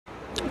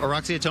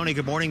Araxia, Tony,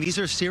 good morning. These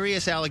are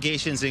serious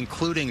allegations,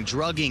 including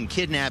drugging,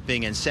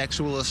 kidnapping, and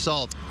sexual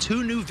assault.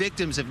 2 new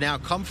victims have now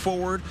come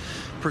forward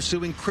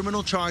pursuing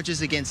criminal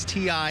charges against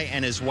T.I.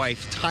 and his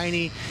wife,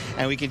 Tiny.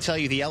 And we can tell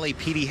you the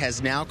LAPD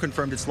has now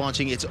confirmed it's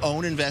launching its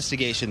own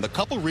investigation. The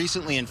couple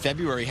recently in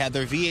February had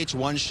their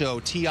VH1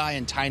 show, T.I.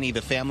 and Tiny,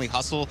 The Family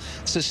Hustle,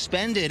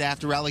 suspended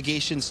after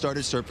allegations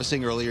started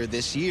surfacing earlier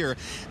this year.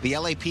 The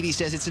LAPD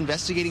says it's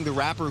investigating the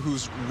rapper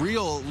whose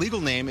real legal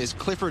name is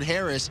Clifford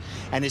Harris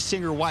and his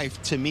singer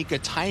wife, Tamika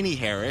Tiny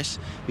Harris.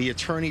 The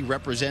attorney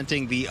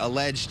representing the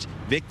alleged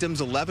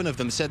victims, 11 of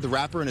them, said the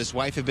rapper and his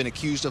wife have been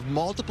accused of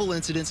multiple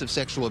incidents of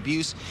sexual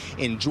abuse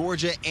in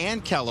Georgia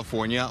and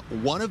California.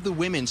 One of the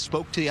women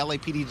spoke to the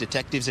LAPD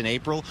detectives in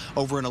April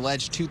over an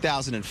alleged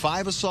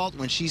 2005 assault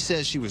when she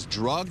says she was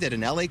drugged at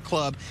an LA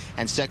club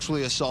and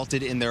sexually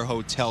assaulted in their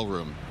hotel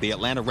room. The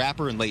Atlanta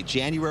rapper in late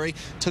January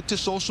took to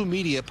social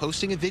media,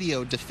 posting a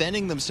video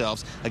defending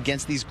themselves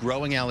against these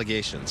growing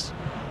allegations.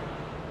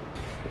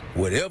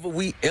 Whatever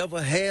we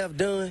ever have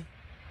done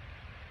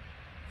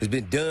has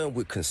been done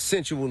with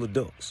consensual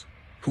adults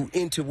who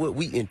into what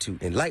we into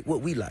and like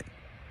what we like.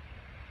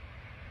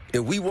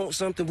 If we want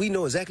something, we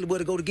know exactly where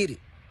to go to get it.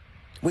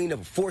 We ain't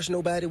never forced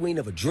nobody. We ain't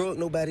never drugged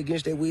nobody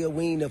against their will.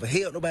 We ain't never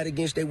held nobody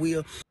against their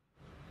will.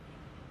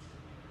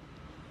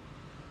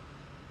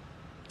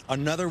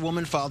 Another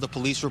woman filed a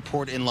police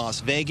report in Las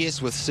Vegas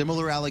with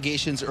similar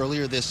allegations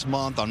earlier this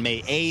month. On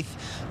May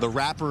 8th, the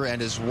rapper and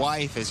his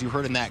wife, as you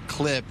heard in that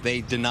clip,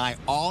 they deny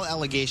all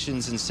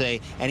allegations and say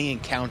any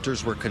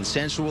encounters were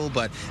consensual,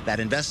 but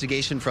that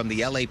investigation from the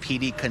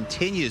LAPD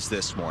continues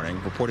this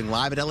morning. Reporting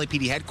live at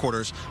LAPD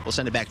headquarters, we'll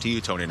send it back to you,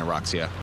 Tony and Araxia.